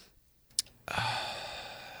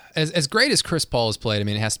 As great as Chris Paul has played, I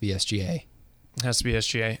mean, it has to be SGA. It has to be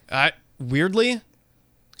SGA. Weirdly,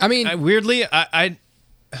 I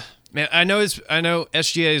know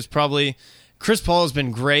SGA is probably. Chris Paul has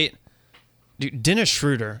been great. Dude, Dennis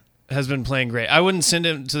Schroeder has been playing great. I wouldn't send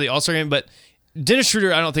him to the All-Star game, but Dennis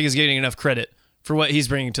Schroeder, I don't think is getting enough credit for what he's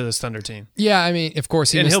bringing to this Thunder team. Yeah, I mean, of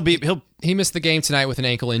course, he missed the game tonight with an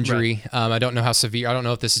ankle injury. Right. I don't know how severe. I don't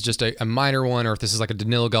know if this is just a minor one or if this is like a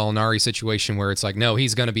Danilo Gallinari situation where it's like, no,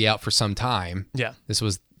 he's going to be out for some time. Yeah, this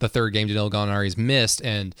was the third game Danilo Gallinari's missed,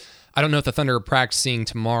 and I don't know if the Thunder are practicing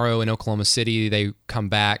tomorrow in Oklahoma City. They come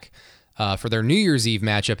back for their New Year's Eve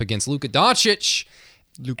matchup against Luka Doncic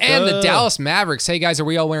and the Dallas Mavericks. Hey guys, are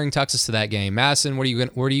we all wearing tuxes to that game? Madison, what are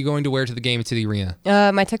you going to wear to the game, to the arena?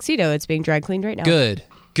 My tuxedo. It's being dry cleaned right now. Good.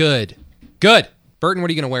 Burton,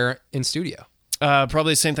 what are you going to wear in studio?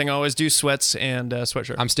 Probably the same thing I always do: sweats and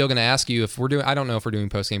sweatshirt. I'm still going to ask you if we're doing. I don't know if we're doing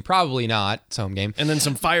post game. Probably not. It's home game. And then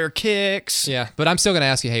some fire kicks. Yeah, but I'm still going to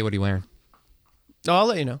ask you. Hey, what are you wearing? Oh, I'll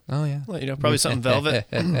let you know. Oh, yeah. I'll let you know. Probably something velvet.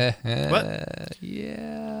 What?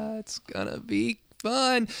 Yeah, it's going to be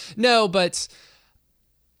fun. No, but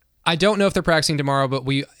I don't know if they're practicing tomorrow, but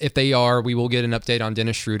if they are, we will get an update on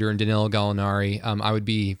Dennis Schroeder and Danilo Gallinari. I would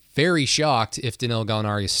be very shocked if Danilo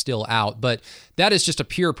Gallinari is still out, but that is just a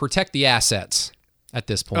pure protect the assets at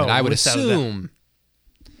this point. I would assume.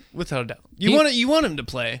 Without a doubt. You want him to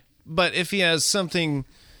play, but if he has something,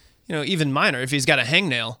 even minor, if he's got a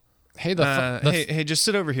hangnail, hey, just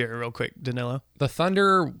sit over here real quick, Danilo. The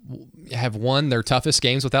Thunder have won their toughest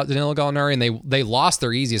games without Danilo Gallinari, and they lost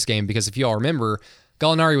their easiest game because if you all remember,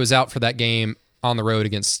 Gallinari was out for that game on the road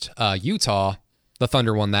against Utah. The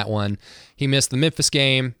Thunder won that one. He missed the Memphis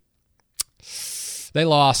game. They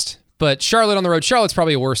lost. But Charlotte on the road. Charlotte's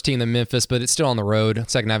probably a worse team than Memphis, but it's still on the road.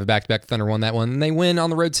 Second half of back-to-back, the Thunder won that one. And they win on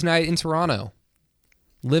the road tonight in Toronto.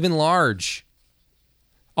 Living large.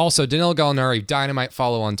 Also, Danilo Gallinari, dynamite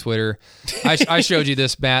follow on Twitter. I showed you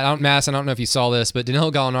this, Mass. I don't know if you saw this, but Danilo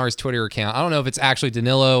Gallinari's Twitter account, I don't know if it's actually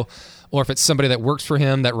Danilo or if it's somebody that works for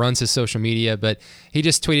him that runs his social media, but he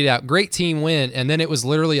just tweeted out, great team win, and then it was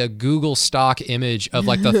literally a Google stock image of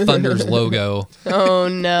like the Thunder's logo. Oh,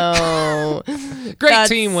 no. Great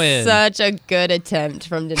team win. Such a good attempt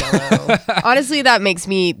from Danilo. Honestly, that makes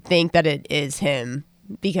me think that it is him,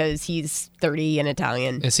 because he's 30 and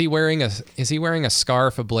Italian. Is he wearing a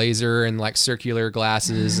scarf, a blazer, and like circular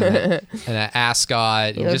glasses and an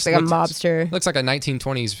ascot? He looks like a mobster. Looks like a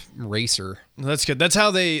 1920s racer. That's good. That's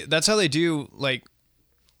how they do like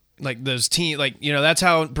those team that's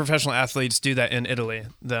how professional athletes do that in Italy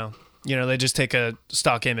though. They just take a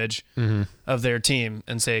stock image of their team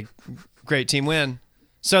and say great team win.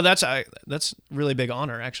 So that's really big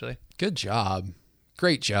honor actually. Good job.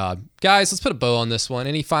 Great job. Guys, let's put a bow on this one.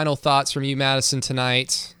 Any final thoughts from you, Madison,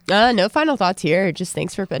 tonight? No final thoughts here. Just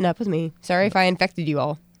thanks for putting up with me. Sorry if I infected you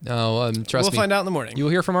all. No, trust me. We'll find out in the morning. You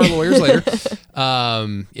will hear from our lawyers later.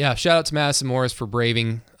 Shout out to Madison Morris for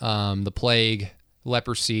braving the plague,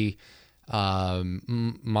 leprosy,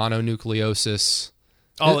 mononucleosis.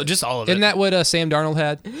 All of it. Isn't that what Sam Darnold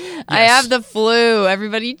had? I have the flu.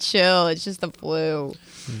 Everybody chill. It's just the flu.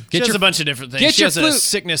 She has a bunch of different things. She has a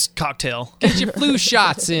sickness cocktail. Get your flu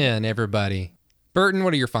shots in, everybody. Burton,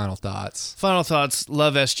 what are your final thoughts? Final thoughts.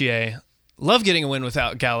 Love SGA. Love getting a win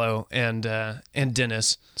without Gallo and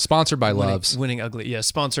Dennis. Sponsored by Loves. Winning ugly. Yeah,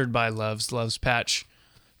 sponsored by Loves. Loves patch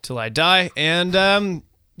till I die. And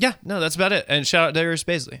that's about it. And shout out Darius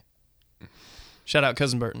Baisley. Shout out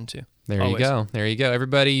Cousin Burton too. There you go. There you go.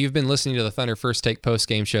 Everybody, you've been listening to the Thunder First Take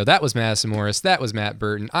post-game show. That was Madison Morris. That was Matt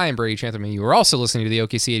Burton. I am Brady Trantham. You are also listening to the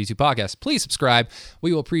OKC 82 podcast. Please subscribe.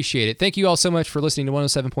 We will appreciate it. Thank you all so much for listening to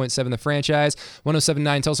 107.7 The Franchise,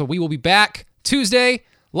 107.9 Tulsa. We will be back Tuesday,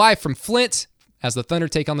 live from Flint, as the Thunder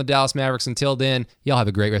take on the Dallas Mavericks. Until then, y'all have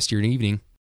a great rest of your evening.